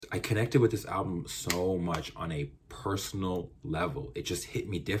I connected with this album so much on a personal level. It just hit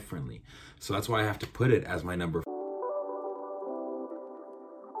me differently. So that's why I have to put it as my number.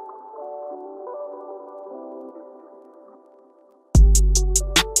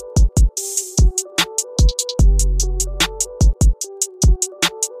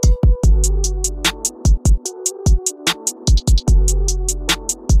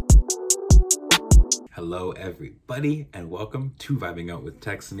 Hello everybody and welcome to Vibing Out with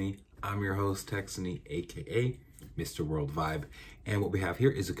Texany. I'm your host Texany, aka Mr. World Vibe, and what we have here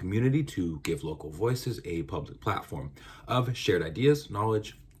is a community to give local voices a public platform of shared ideas,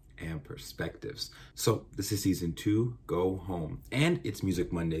 knowledge, and perspectives. So this is season 2, Go Home, and it's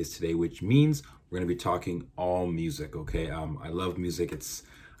Music Mondays today, which means we're going to be talking all music, okay? I love music.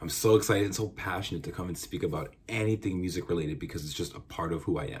 I'm so excited and so passionate to come and speak about anything music related because it's just a part of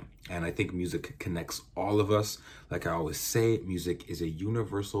who I am. And I think music connects all of us. Like I always say, music is a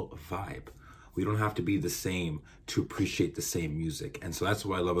universal vibe. We don't have to be the same to appreciate the same music. And so that's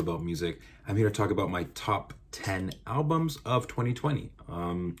what I love about music. I'm here to talk about my top 10 albums of 2020.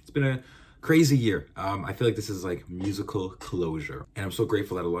 It's been a crazy year. I feel like this is like musical closure. And I'm so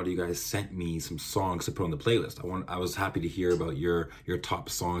grateful that a lot of you guys sent me some songs to put on the playlist. I was happy to hear about your top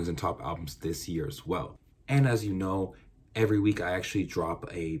songs and top albums this year as well. And as you know, every week I actually drop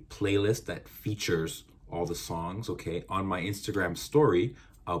a playlist that features all the songs, okay? On my Instagram story,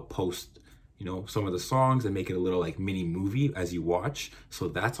 I'll post some of the songs and make it a little like mini movie as you watch. So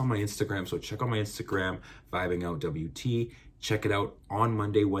that's on my Instagram. So check out my Instagram, Vibing Out WT. Check it out on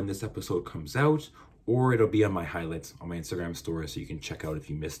Monday when this episode comes out, or it'll be on my highlights on my Instagram story so you can check out if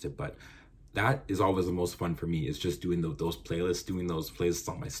you missed it. But that is always the most fun for me, is just doing those playlists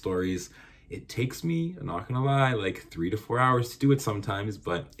on my stories. It takes me, I'm not gonna lie, like 3 to 4 hours to do it sometimes,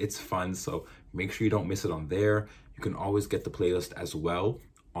 but it's fun. So make sure you don't miss it on there. You can always get the playlist as well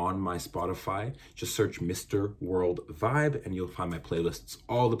on my Spotify. Just search Mr. World Vibe and you'll find my playlists,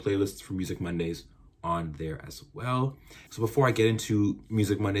 all the playlists for Music Mondays on there as well. So before I get into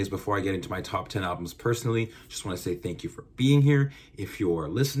Music Mondays, before I get into my top 10 albums personally, just want to say thank you for being here. If you're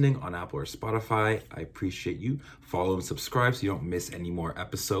listening on Apple or Spotify, I appreciate you. Follow and subscribe so you don't miss any more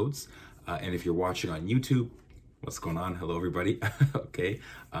episodes. And if you're watching on YouTube, what's going on? Hello, everybody. Okay.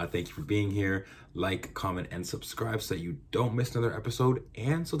 Thank you for being here. Like, comment, and subscribe so that you don't miss another episode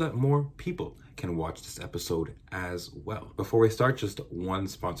and so that more people can watch this episode as well. Before we start, just one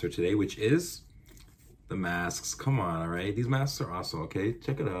sponsor today, which is the masks. Come on, all right? These masks are awesome, okay?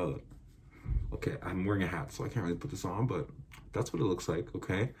 Check it out. Okay, I'm wearing a hat, so I can't really put this on, but that's what it looks like,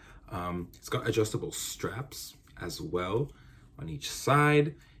 okay? It's got adjustable straps as well on each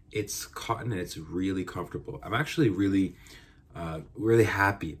side. It's cotton and it's really comfortable. I'm actually really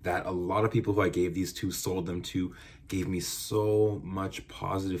happy that a lot of people who I gave these to, sold them to, gave me so much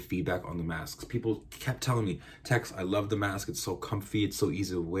positive feedback on the masks. People kept telling me, Tex, I love the mask. It's so comfy. It's so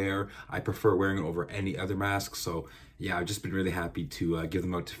easy to wear. I prefer wearing it over any other mask. So yeah, I've just been really happy to give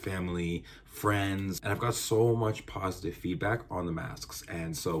them out to family, friends, and I've got so much positive feedback on the masks.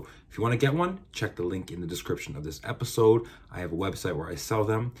 And so if you want to get one, check the link in the description of this episode. I have a website where I sell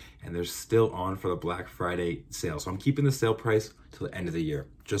them, and they're still on for the Black Friday sale. So I'm keeping the sale price till the end of the year,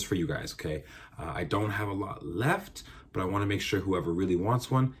 just for you guys, okay? I don't have a lot left, but I want to make sure whoever really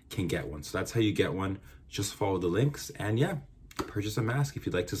wants one can get one. So that's how you get one. Just follow the links and yeah, purchase a mask if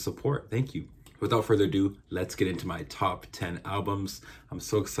you'd like to support. Thank you. Without further ado, let's get into my top 10 albums. I'm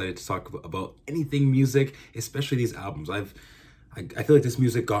so excited to talk about anything music, especially these albums. I feel like this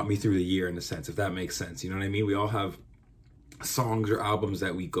music got me through the year in a sense, if that makes sense. You know what I mean? We all have songs or albums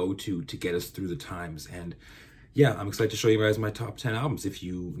that we go to get us through the times. And yeah, I'm excited to show you guys my top 10 albums. If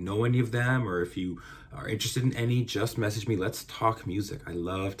you know any of them or if you are interested in any, just message me. Let's talk music. I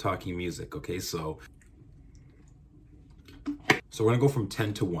love talking music, okay? So we're gonna go from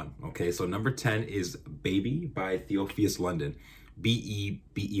 10 to 1, okay? So number 10 is Baby by Theophilus London.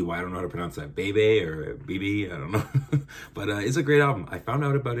 B-E-B-E-Y, I don't know how to pronounce that. Bebe or BB, I don't know. But it's a great album. I found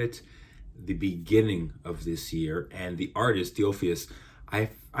out about it the beginning of this year, and the artist, Theophilus,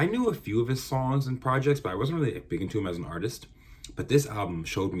 I knew a few of his songs and projects, but I wasn't really big into him as an artist. But this album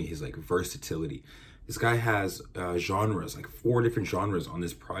showed me his like versatility. This guy has genres, like 4 different genres on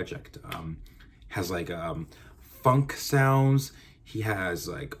this project. Has like funk sounds, he has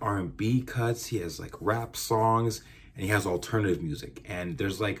like R&B cuts, he has like rap songs, and he has alternative music. And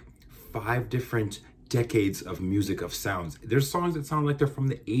there's like 5 different decades of music of sounds. There's songs that sound like they're from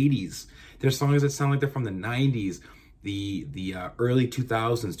the 80s. There's songs that sound like they're from the 90s. The early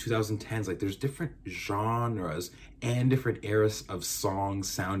 2000s, 2010s, like there's different genres and different eras of song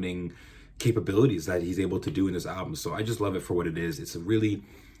sounding capabilities that he's able to do in this album. So I just love it for what it is. It's a really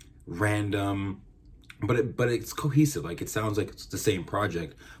random, but it's cohesive. Like, it sounds like it's the same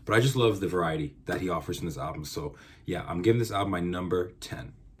project, but I just love the variety that he offers in this album. So yeah, I'm giving this album my number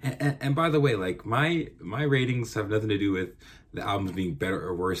 10. And by the way, like, my ratings have nothing to do with the albums being better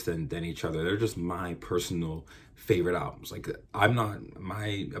or worse than each other. They're just my personal favorite albums. Like,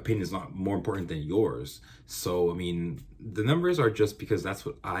 my opinion is not more important than yours. So I mean, the numbers are just because that's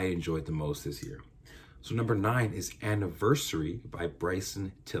what I enjoyed the most this year. So number 9 is Anniversary by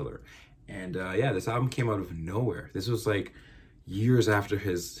Bryson Tiller. And yeah, this album came out of nowhere. This was like years after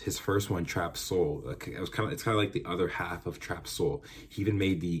his first one, Trap Soul. Like, it's kind of like the other half of Trap Soul. He even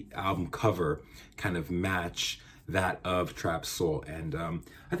made the album cover kind of match that of Trap Soul. And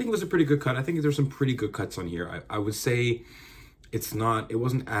I think it was a pretty good cut. I think there's some pretty good cuts on here. I would say it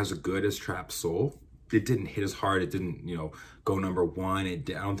wasn't as good as Trap Soul. It didn't hit as hard. It didn't, go number 1. I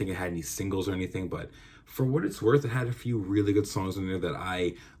don't think it had any singles or anything, but for what it's worth, it had a few really good songs in there that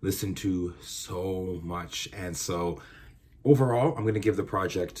I listened to so much. And so overall, I'm going to give the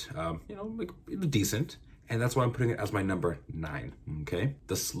project, like, decent. And that's why I'm putting it as my number 9, okay?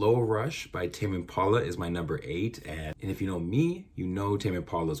 The Slow Rush by Tame Impala is my number 8. And if you know me, you know Tame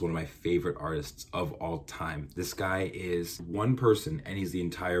Impala is one of my favorite artists of all time. This guy is one person, and he's the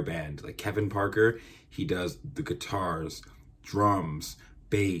entire band. Like, Kevin Parker, he does the guitars, drums,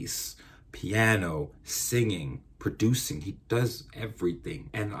 bass, piano, singing, producing. He does everything.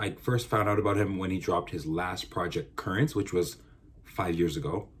 And I first found out about him when he dropped his last project, Currents, which was 5 years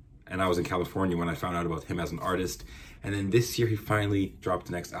ago. And I was in California when I found out about him as an artist. And then this year he finally dropped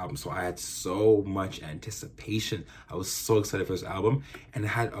the next album. So I had so much anticipation. I was so excited for this album, and it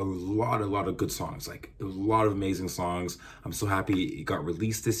had a lot of good songs. Like, it was a lot of amazing songs. I'm so happy it got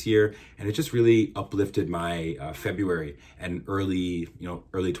released this year, and it just really uplifted my February and early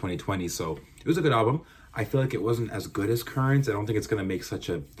 2020. So it was a good album. I feel like it wasn't as good as Currents. I don't think it's gonna make such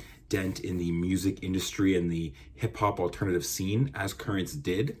a dent in the music industry and the hip hop alternative scene as Currents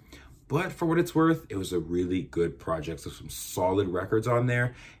did. But for what it's worth, it was a really good project. There's some solid records on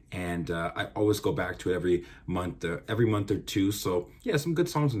there, and I always go back to it every month or two. So yeah, some good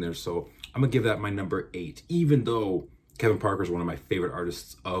songs in there. So I'm gonna give that my number 8, even though Kevin Parker is one of my favorite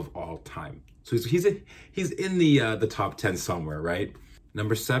artists of all time. So he's in the top 10 somewhere, right?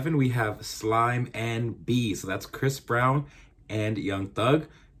 Number 7, we have Slime and B. So that's Chris Brown and Young Thug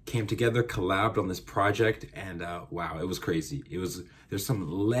came together, collabed on this project, and wow, it was crazy. There's some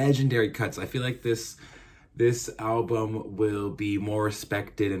legendary cuts. I feel like this album will be more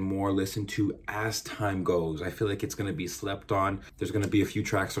respected and more listened to as time goes. I feel like it's gonna be slept on. There's gonna be a few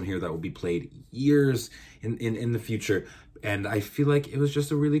tracks on here that will be played years in the future. And I feel like it was just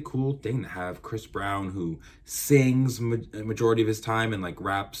a really cool thing to have Chris Brown, who sings majority of his time and like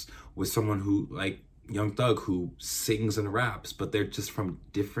raps, with someone who like Young Thug, who sings and raps, but they're just from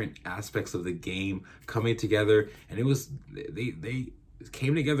different aspects of the game coming together. And they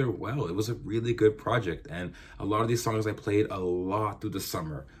came together well. It was a really good project, and a lot of these songs I played a lot through the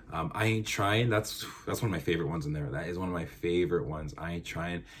summer. I Ain't Trying, that's one of my favorite ones in there. That is one of my favorite ones. I Ain't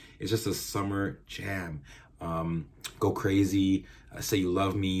Trying. It's just a summer jam. Go Crazy, Say You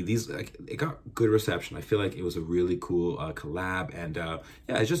Love Me. These, like, it got good reception. I feel like it was a really cool collab, and yeah,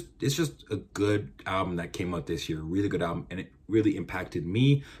 it's just a good album that came out this year. Really good album, and it really impacted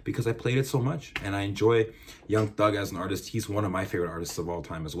me because I played it so much, and I enjoy Young Thug as an artist. He's one of my favorite artists of all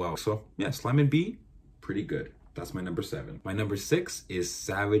time as well. So yeah, Slime and B, pretty good. That's my number 7. My number 6 is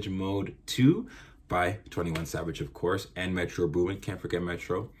Savage Mode 2 by 21 Savage, of course, and Metro Boomin. Can't forget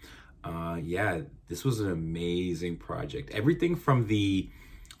Metro. Yeah, this was an amazing project. Everything from the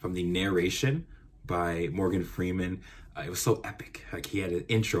narration by Morgan Freeman, it was so epic. Like, he had an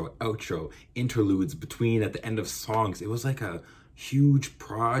intro, outro, interludes between at the end of songs. It was like a huge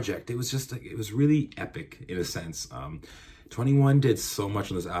project. It was just like, it was really epic in a sense. 21 did so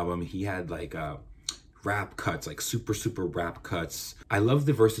much on this album. He had like rap cuts, like super rap cuts. I love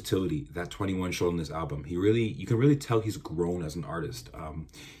the versatility that 21 showed on this album. You can really tell he's grown as an artist.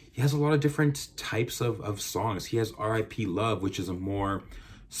 He has a lot of different types of songs. He has R.I.P. Love, which is a more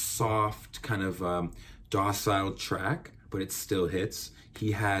soft, kind of docile track, but it still hits.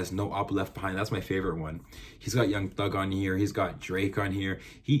 He has No Op Left Behind. That's my favorite one. He's got Young Thug on here. He's got Drake on here.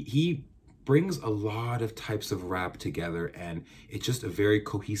 He brings a lot of types of rap together, and it's just a very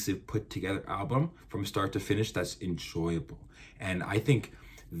cohesive, put together album from start to finish that's enjoyable. And I think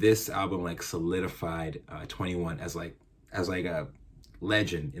this album like solidified 21 as like a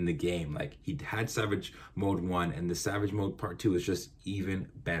legend in the game. Like, he had Savage Mode 1, and the Savage Mode Part 2 is just even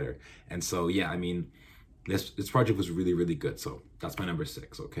better. And so yeah, I mean, this project was really good. So that's my number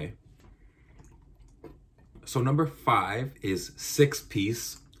 6, okay? So number 5 is 6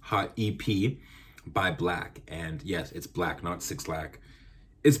 Piece Hot EP by Black. And yes, it's Black, not Six Lack.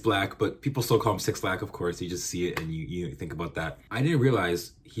 It's Black, but people still call him Six Lack, of course. You just see it and you think about that. I didn't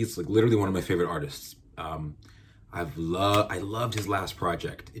realize he's like literally one of my favorite artists. I loved his last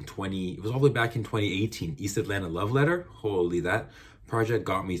project it was all the way back in 2018, East Atlanta Love Letter. Holy, that project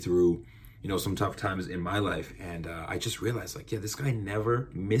got me through, some tough times in my life. And I just realized like, yeah, this guy never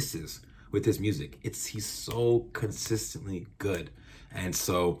misses with his music. He's so consistently good. And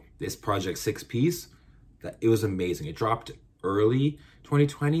so this project 6-piece, it was amazing. It dropped early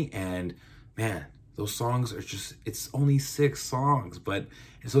 2020, and man, those songs are it's only 6 songs,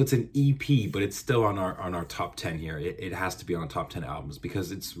 so it's an EP, but it's still on our top 10 here. It has to be on top 10 albums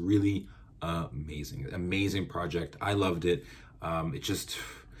because it's really amazing project. I loved it. It's just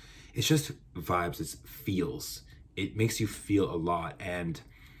vibes. It makes you feel a lot. And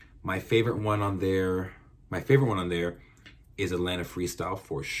my favorite one on there is Atlanta Freestyle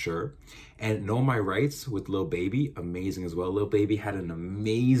for sure. And Know My Rights with Lil Baby, amazing as well. Lil Baby had an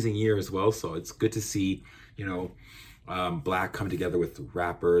amazing year as well. So it's good to see, Black come together with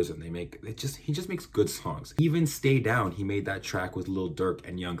rappers, and he just makes good songs. Even Stay Down, he made that track with Lil Durk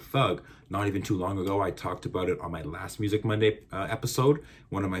and Young Thug not even too long ago. I talked about it on my last Music Monday episode,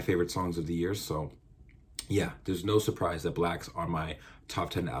 one of my favorite songs of the year. So yeah, there's no surprise that Black's on my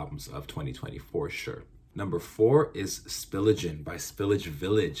top 10 albums of 2020 for sure. Number 4 is Spillagin by Spillage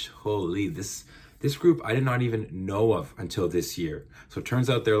Village. Holy, this group I did not even know of until this year. So it turns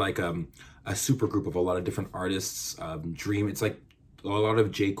out they're like a super group of a lot of different artists. It's like a lot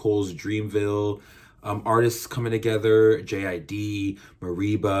of J. Cole's Dreamville artists coming together. JID,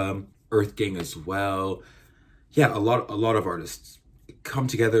 Mariba, Earth Gang as well. Yeah, a lot of artists come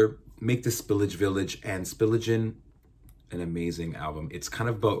together, make the Spillage Village, and Spillagin, an amazing album. It's kind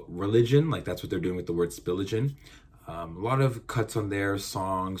of about religion, like that's what they're doing with the word Spillagin. A lot of cuts on their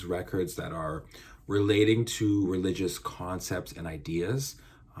songs, records that are relating to religious concepts and ideas.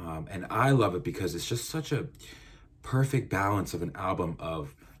 And I love it because it's just such a perfect balance of an album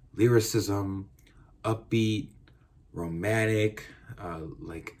of lyricism, upbeat, romantic,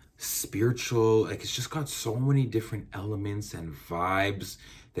 like spiritual. Like it's just got so many different elements and vibes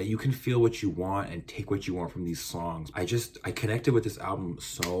that you can feel what you want and take what you want from these songs. I connected with this album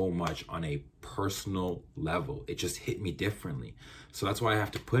so much on a personal level. It just hit me differently. So that's why I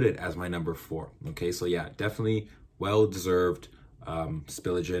have to put it as my number 4. Okay, so yeah, definitely well-deserved.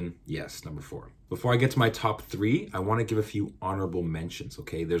 Spillagin, yes, number 4. Before I get to my top 3, I want to give a few honorable mentions,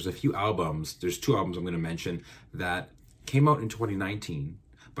 okay? There's 2 albums I'm going to mention that came out in 2019,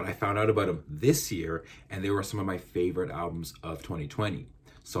 but I found out about them this year, and they were some of my favorite albums of 2020.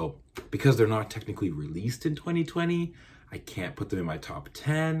 So because they're not technically released in 2020, I can't put them in my top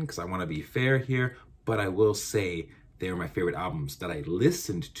 10 because I want to be fair here, but I will say they are my favorite albums that I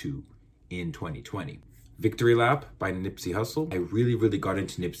listened to in 2020. Victory Lap by Nipsey Hussle. I really got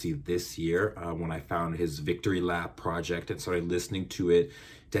into Nipsey this year when I found his Victory Lap project and started listening to it.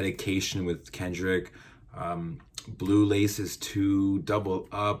 Dedication with Kendrick, Blue Laces 2, Double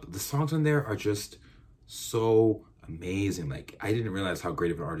Up. The songs on there are just so amazing. Like, I didn't realize how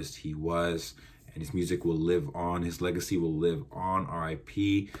great of an artist he was, and his music will live on. His legacy will live on.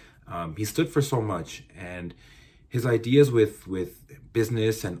 R.I.P. He stood for so much, and his ideas with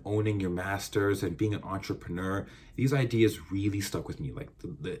business and owning your masters and being an entrepreneur, these ideas really stuck with me. Like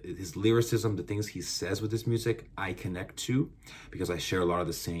his lyricism, the things he says with his music, I connect to because I share a lot of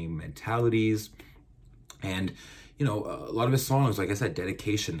the same mentalities. And a lot of his songs, like I said,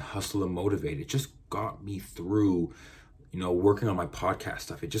 Dedication, Hustle and Motivate, it just got me through, working on my podcast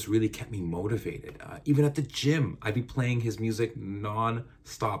stuff. It just really kept me motivated. Even at the gym, I'd be playing his music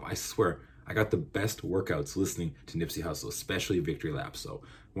non-stop. I swear, I got the best workouts listening to Nipsey Hussle, especially Victory Lap. So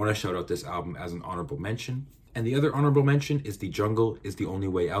I want to shout out this album as an honorable mention. And the other honorable mention is The Jungle Is the Only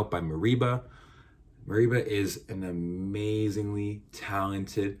Way Out by Mariba. Mariba is an amazingly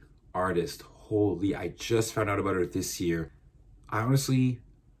talented artist. Holy, I just found out about her this year. I honestly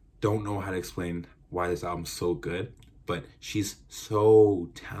don't know how to explain why this album's so good, but she's so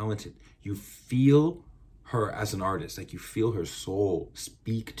talented. You feel her as an artist, like you feel her soul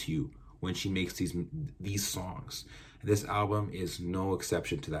speak to you when she makes these songs. And this album is no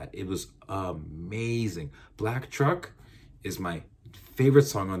exception to that. It was amazing. Black Truck is my favorite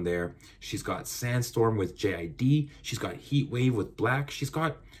song on there. She's got Sandstorm with JID. She's got Heat Wave with Black. She's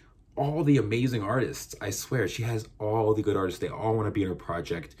got all the amazing artists. I swear, she has all the good artists. They all want to be in her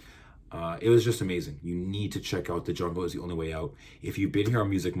project. It was just amazing. You need to check out The Jungle Is the Only Way Out. If you've been here on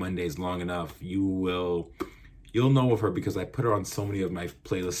Music Mondays long enough, you'll know of her because I put her on so many of my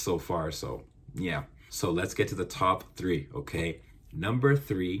playlists so far. So yeah. So let's get to the top 3, okay? Number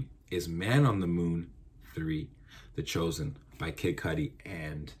 3 is Man on the Moon 3, The Chosen by Kid Cudi.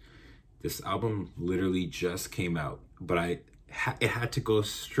 And this album literally just came out, but it had to go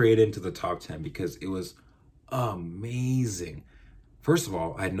straight into the top 10 because it was amazing. First of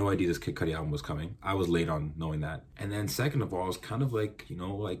all, I had no idea this Kid Cudi album was coming. I was late on knowing that. And then second of all, I was kind of like,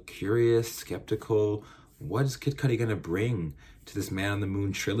 like curious, skeptical. What is Kid Cudi gonna bring to this Man on the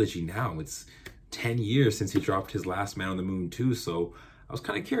Moon trilogy now? It's 10 years since he dropped his last Man on the Moon 2, so I was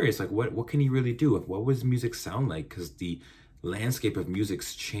kind of curious, like what can he really do? What would his music sound like? Because the landscape of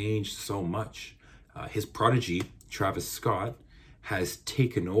music's changed so much. His prodigy, Travis Scott, has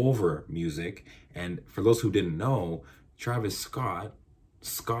taken over music. And for those who didn't know, Travis Scott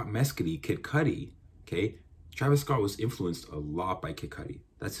Mescudi, Kid Cudi, okay? Travis Scott was influenced a lot by Kid Cudi.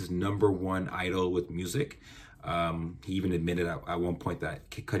 That's his number one idol with music. He even admitted at one point that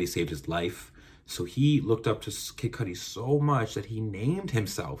Kid Cudi saved his life. So he looked up to Kid Cudi so much that he named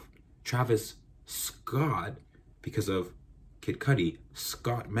himself Travis Scott because of Kid Cudi,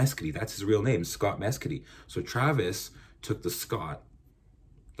 Scott Mescudi. That's his real name, Scott Mescudi. So Travis took the Scott.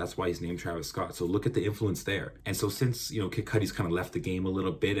 That's why he's named Travis Scott. So look at the influence there. And so since, Kid Cudi's kind of left the game a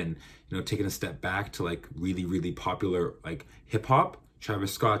little bit and, taken a step back to like really, really popular like hip hop,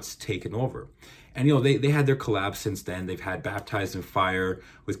 Travis Scott's taken over. And, they had their collabs since then. They've had Baptized in Fire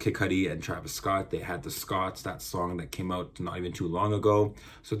with Kid Cudi and Travis Scott. They had The Scotts, that song that came out not even too long ago.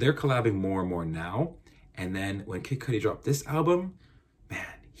 So they're collabing more and more now. And then when Kid Cudi dropped this album, man,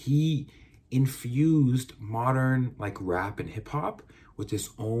 he infused modern like rap and hip hop with his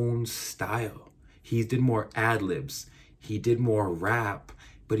own style. He did more ad-libs, he did more rap,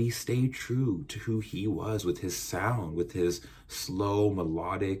 but he stayed true to who he was with his sound, with his slow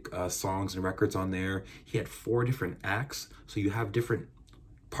melodic songs and records on there. He had 4 different acts, so you have different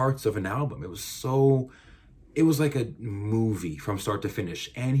parts of an album. It was like a movie from start to finish.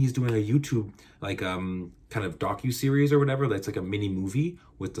 And he's doing a YouTube like kind of docu-series or whatever that's like a mini movie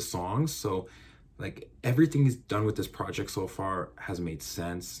with the songs. So like everything he's done with this project so far has made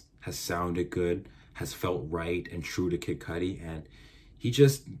sense, has sounded good, has felt right and true to Kid Cudi. And he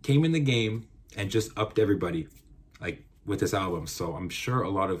just came in the game and just upped everybody like with this album. So I'm sure a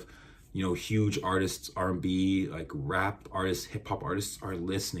lot of huge artists, R&B, like rap artists, hip hop artists are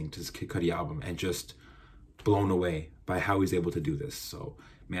listening to this Kid Cudi album and just blown away by how he's able to do this. So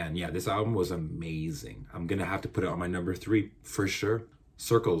man, yeah, this album was amazing. I'm gonna have to put it on my number 3 for sure.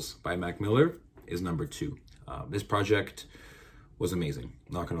 Circles by Mac Miller is number 2. This project was amazing,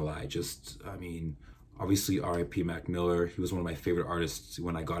 not gonna lie. Obviously R.I.P. Mac Miller. He was one of my favorite artists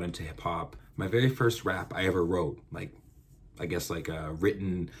when I got into hip hop. My very first rap I ever wrote, a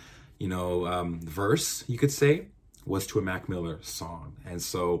written, verse, you could say, was to a Mac Miller song. And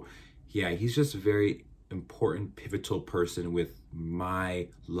so, yeah, he's just a very important, pivotal person with my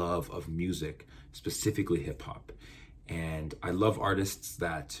love of music, specifically hip hop. And I love artists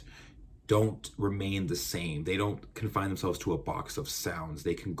that don't remain the same. They don't confine themselves to a box of sounds.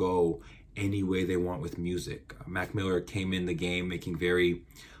 They can go any way they want with music. Mac Miller came in the game making very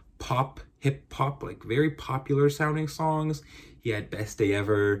hip hop, like very popular sounding songs. He had Best Day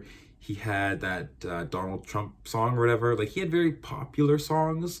Ever. He had that Donald Trump song or whatever. Like he had very popular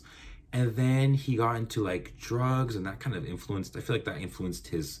songs. And then he got into like drugs, and that kind of influenced, I feel like that influenced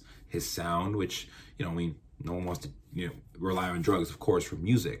his sound, which, no one wants to, rely on drugs, of course, for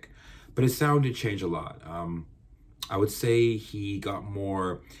music. But his sound did change a lot. I would say he got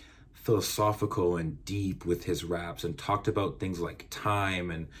more philosophical and deep with his raps and talked about things like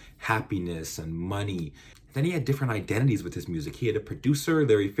time and happiness and money. Then he had different identities with his music. He had a producer,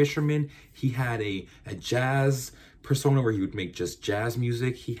 Larry Fisherman. He had a jazz persona where he would make just jazz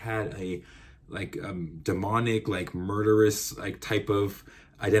music. He had a demonic, like murderous, like type of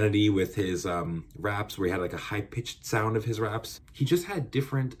identity with his raps where he had like a high-pitched sound of his raps. He just had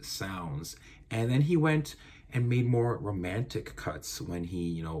different sounds. And then he went and made more romantic cuts when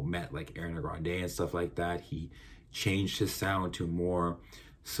he, met like Ariana Grande and stuff like that. He changed his sound to more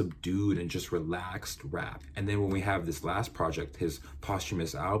subdued and just relaxed rap. And then when we have this last project, his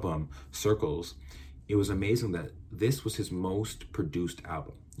posthumous album, Circles, it was amazing that this was his most produced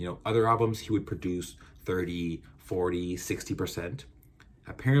album. Other albums he would produce 30, 40, 60%.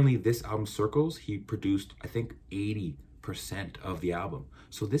 Apparently this album, Circles, he produced, I think, 80% of the album.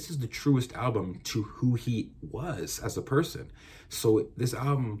 So this is the truest album to who he was as a person. So this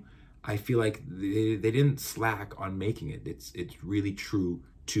album, I feel like they didn't slack on making it. It's really true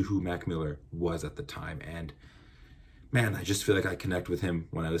to who Mac Miller was at the time. And man, I just feel like I connect with him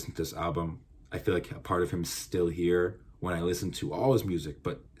when I listen to this album. I feel like a part of him is still here when I listen to all his music,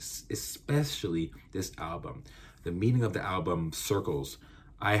 but especially this album. the meaning of the album, circles.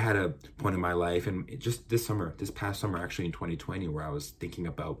 I had a point in my life, and just this past summer, actually in 2020, where I was thinking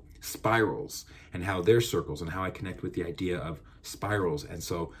about spirals and how they're circles and how I connect with the idea of spirals. And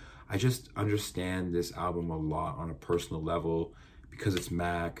so I just understand this album a lot on a personal level because it's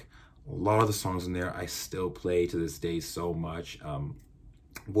Mac. A lot of the songs in there I still play to this day so much.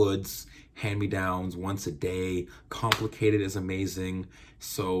 Woods, Hand-Me-Downs, Once a Day, Complicated is amazing.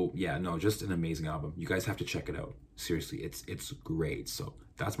 So yeah, no, just an amazing album. You guys have to check it out. Seriously, it's great. So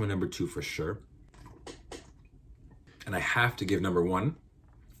that's my number 2 for sure. And I have to give number 1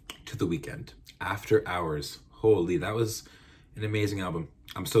 to The Weeknd, After Hours. Holy, that was an amazing album.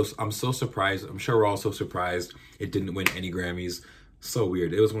 I'm so surprised. I'm sure we're all so surprised it didn't win any Grammys. So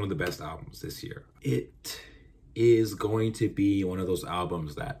weird. It was one of the best albums this year. It is going to be one of those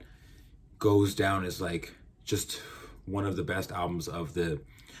albums that goes down as like just one of the best albums of the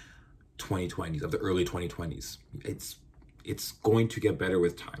 2020s, of the early 2020s. It's going to get better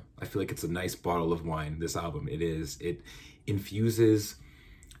with time. I feel like it's a nice bottle of wine, this album. It infuses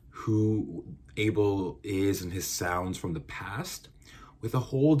who Abel is and his sounds from the past with a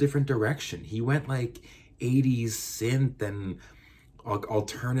whole different direction. He went like 80s synth and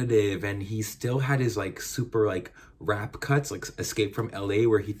alternative, and he still had his like super like rap cuts, like Escape from LA,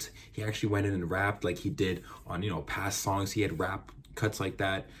 where he actually went in and rapped like he did on, past songs. He had rap cuts like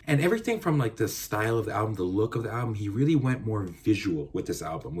that, and everything from like the style of the album, the look of the album. He really went more visual with this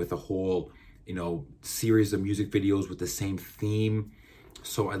album, with a whole series of music videos with the same theme.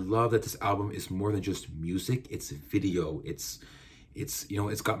 So I love that this album is more than just music. It's video. It's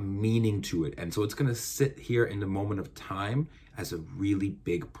got meaning to it. And so it's going to sit here in the moment of time as a really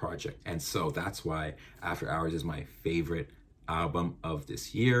big project. And so that's why After Hours is my favorite album of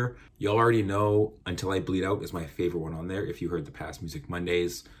this year. Y'all already know Until I Bleed Out is my favorite one on there. If you heard the past Music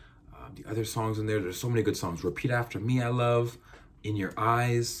Mondays, the other songs in there's so many good songs. Repeat After Me, I love. In Your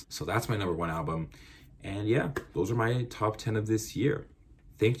Eyes. So that's my number 1 album. And yeah, those are my top 10 of this year.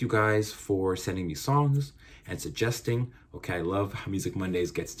 Thank you guys for sending me songs and suggesting. Okay, I love how Music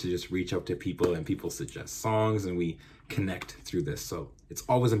Mondays gets to just reach out to people and people suggest songs and we connect through this. So it's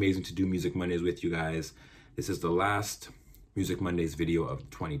always amazing to do Music Mondays with you guys. This is the last Music Mondays video of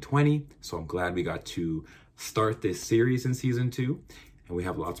 2020. So I'm glad we got to start this series in season 2. And we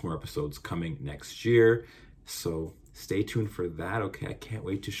have lots more episodes coming next year. So stay tuned for that. Okay, I can't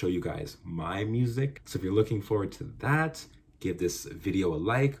wait to show you guys my music. So if you're looking forward to that, give this video a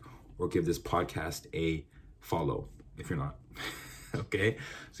like or give this podcast a follow if you're not. Okay,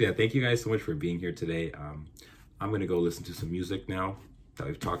 so yeah, thank you guys so much for being here today. I'm gonna go listen to some music now that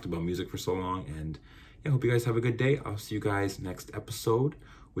we've talked about music for so long, and yeah, hope you guys have a good day. I'll see you guys next episode,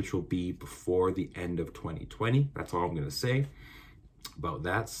 which will be before the end of 2020. That's all I'm gonna say about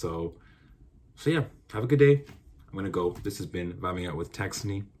that. So yeah, have a good day. I'm gonna go. This has been Vibing Out with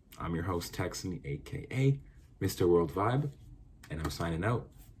Texany. I'm your host, Texany, aka Mr. World Vibe, and I'm signing out.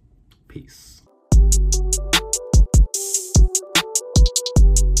 Peace.